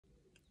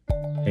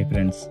Hey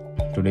friends,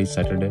 today is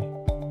Saturday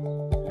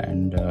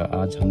and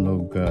आज हम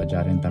लोग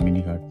जा रहे हैं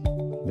तमीनी घाट।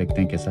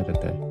 देखते हैं कैसा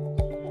रहता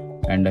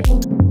है। And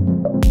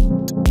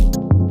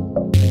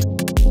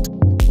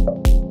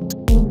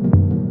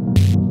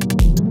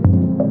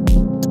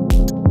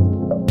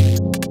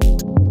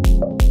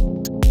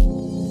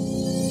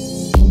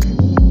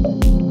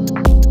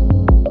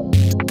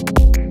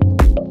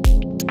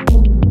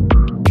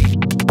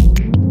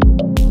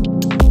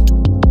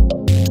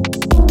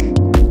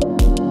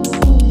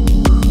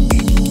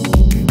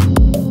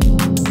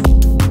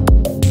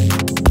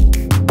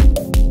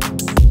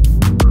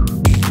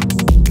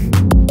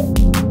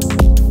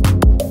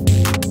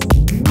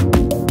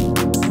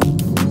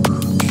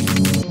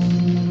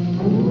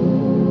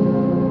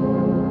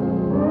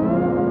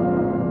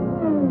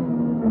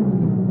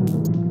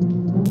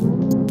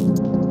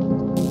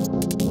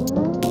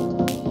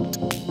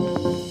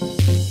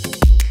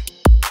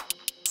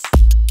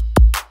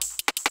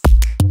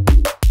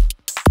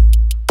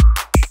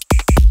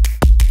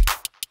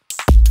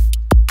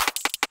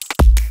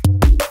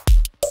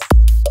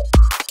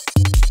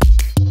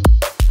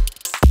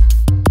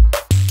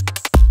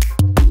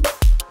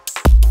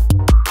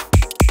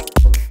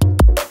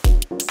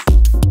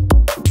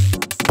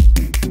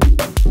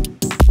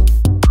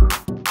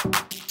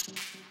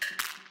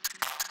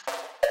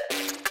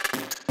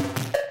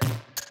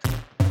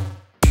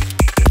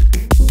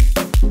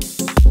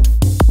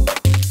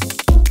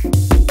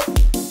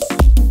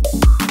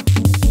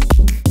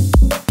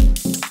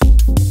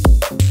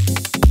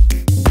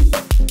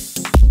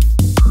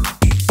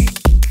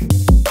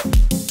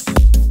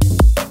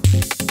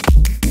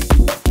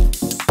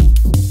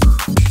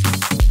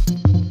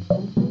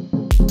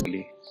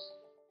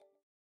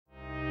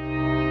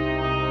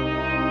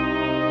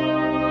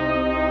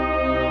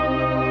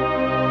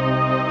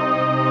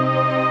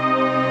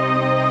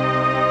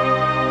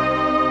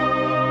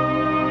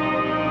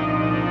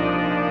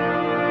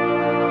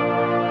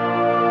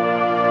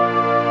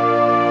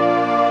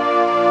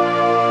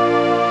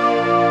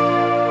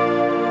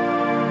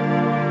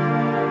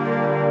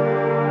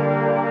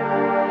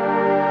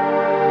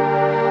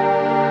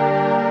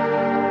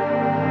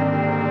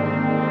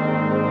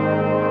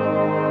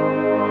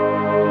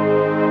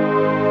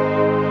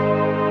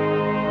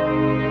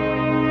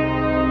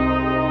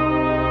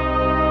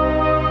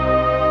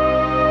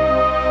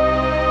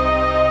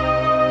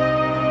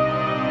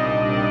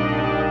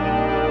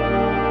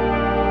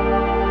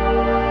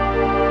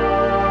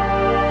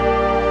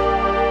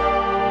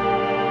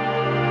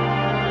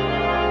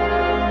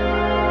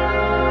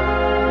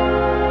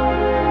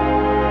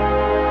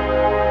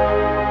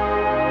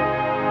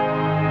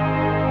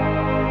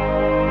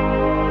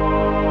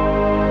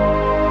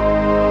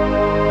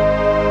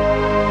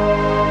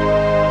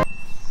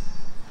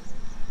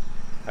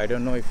I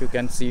don't know if you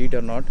can see it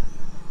or not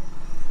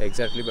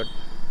exactly, but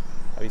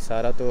अभी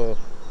सारा तो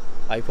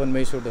iPhone में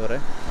ही शूट हो रहा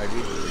है।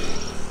 अभी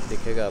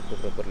दिखेगा आपको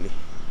प्रॉपरली।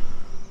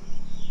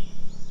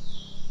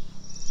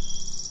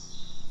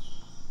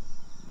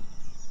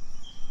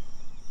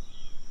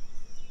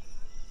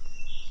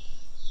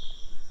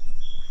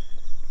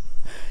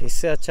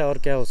 इससे अच्छा और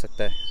क्या हो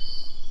सकता है।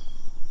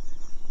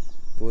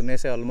 पुणे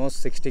से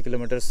ऑलमोस्ट 60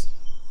 किलोमीटर्स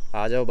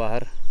आ जाओ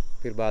बाहर,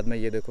 फिर बाद में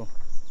ये देखो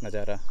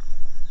नज़ारा।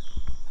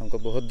 हमको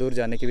बहुत दूर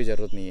जाने की भी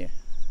ज़रूरत नहीं है।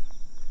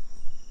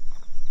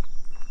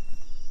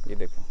 ये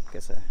देखो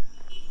कैसा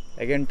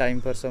है। Again time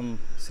for some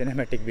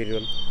cinematic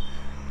visual.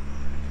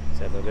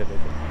 चलो ले लेते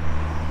हैं।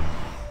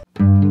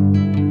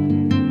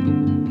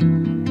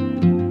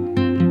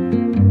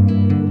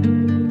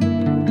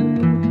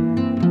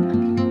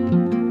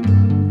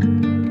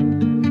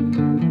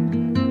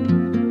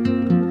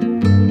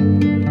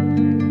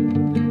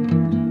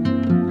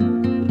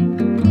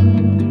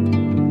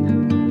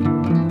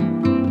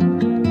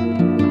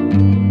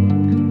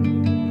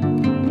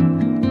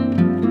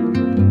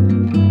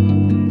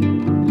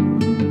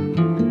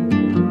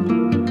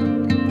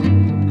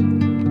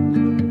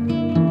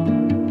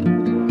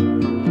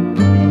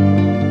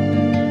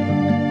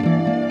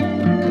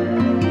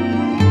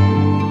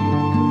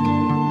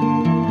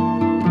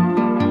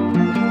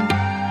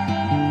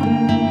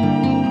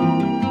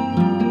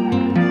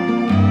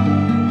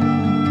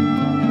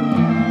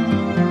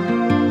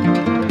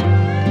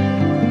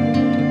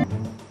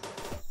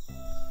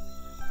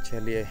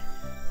 चलिए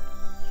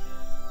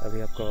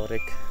अभी आपको और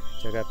एक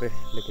जगह पे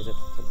लेके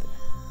चलते हैं।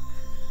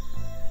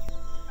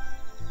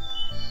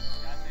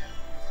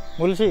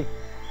 मुलशी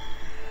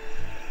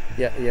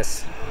यस,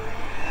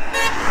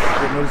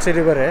 ये मुलशी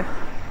रिवर है।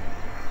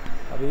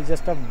 अभी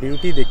जस्ट आप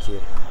ब्यूटी देखिए।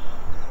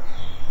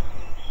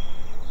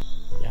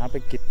 यहाँ पे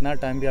कितना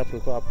टाइम भी आप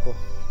रुको, आपको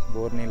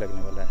बोर नहीं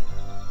लगने वाला है।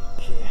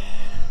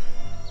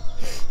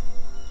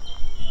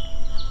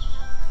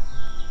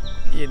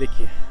 ये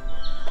देखिए,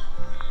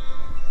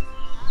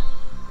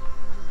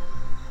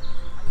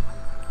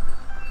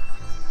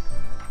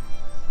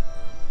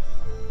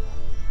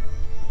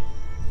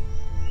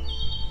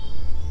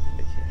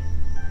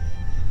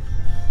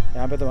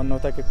 यहाँ पे तो मन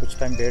होता है कि कुछ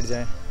टाइम बैठ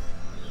जाएं,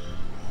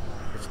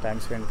 कुछ टाइम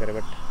स्पेंड करें,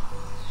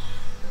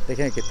 बट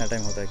देखें कितना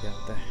टाइम होता है, क्या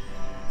होता है।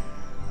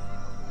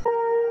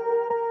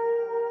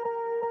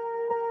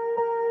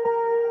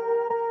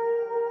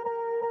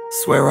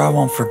 Swear I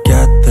won't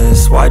forget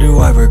this, why do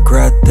I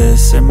regret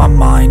this? In my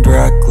mind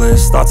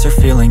reckless, thoughts are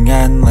feeling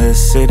endless.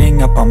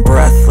 Sitting up I'm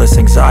breathless,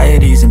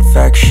 anxiety's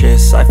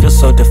infectious. I feel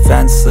so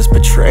defenseless,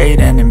 betrayed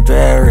and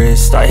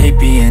embarrassed. I hate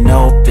being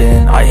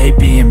open, I hate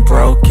being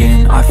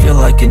broken. I feel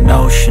like an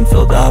ocean,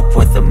 filled up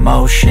with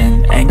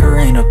emotion. Anger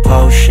ain't a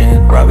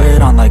potion, rub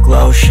it on like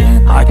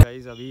lotion.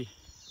 Guys, अभी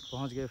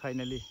पहुंच गए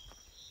finally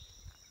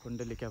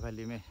Kundalika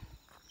valley में।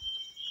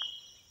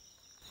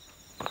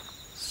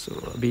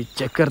 सो अभी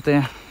check करते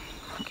हैं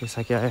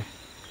कैसा क्या है।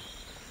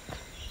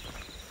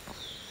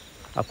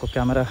 आपको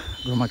कैमरा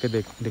घुमा के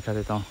दिखा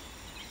देता हूँ।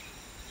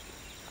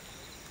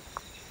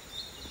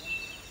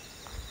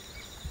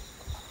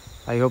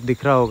 आई होप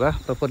दिख रहा होगा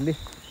प्रॉपरली।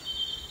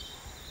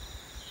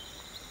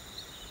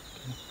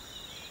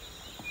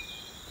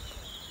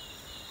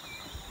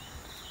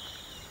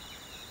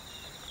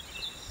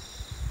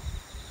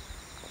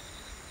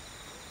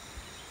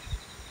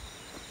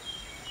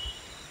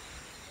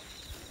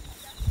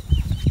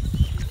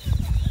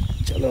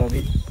 चलो अभी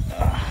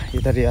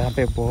इधर यहाँ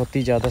पे बहुत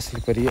ही ज़्यादा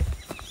स्लिपरी है।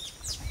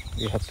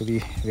 We have to be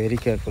very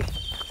careful.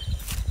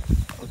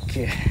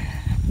 Okay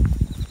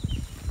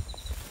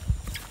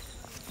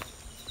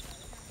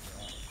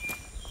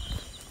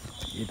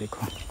ये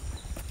देखो,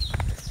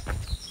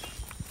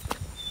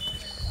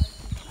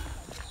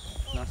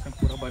 लास्ट टाइम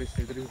पूरा बारिश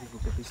इधर ही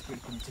रुके थे स्पीड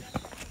के नीचे।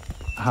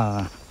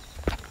 हाँ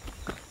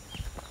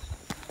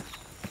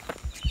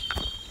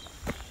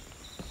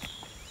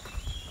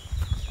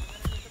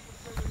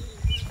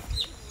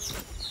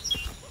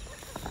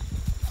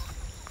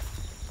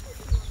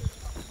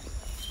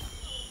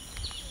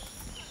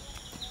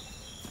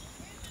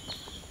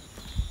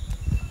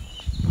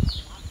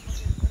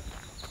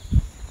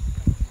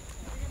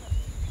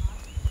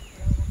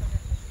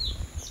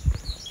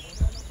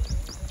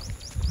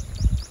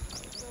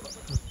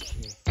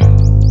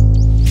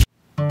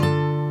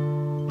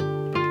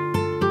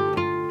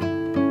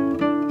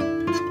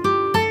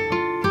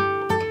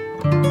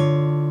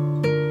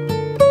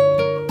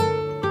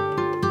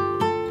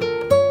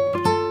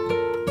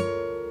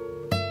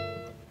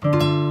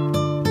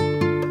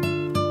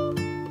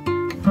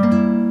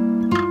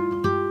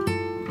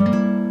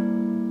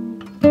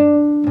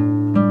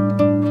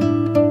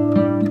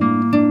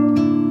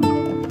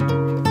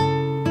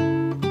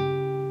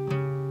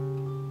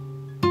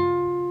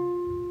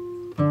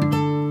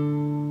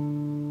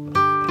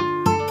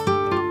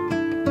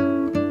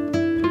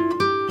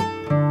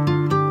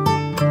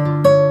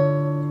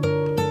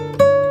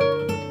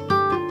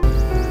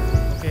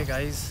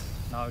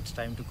now it's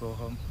time to go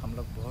home. हम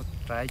लोग बहुत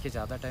ट्राई किए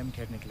ज़्यादा टाइम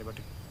ठहरने के लिए, बट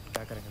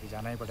क्या करेंगे, अभी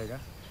जाना ही पड़ेगा।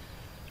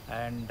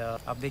 एंड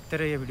आप देखते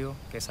रहिए वीडियो,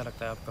 कैसा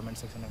लगता है आप कमेंट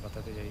सेक्शन में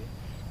बताते जाइए।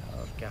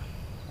 और क्या,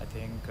 I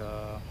think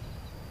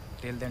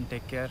till then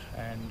take care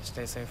and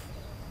stay safe.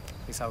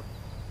 Peace out.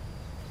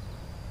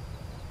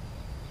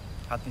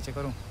 हाथ नीचे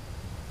करूँ?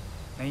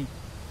 नहीं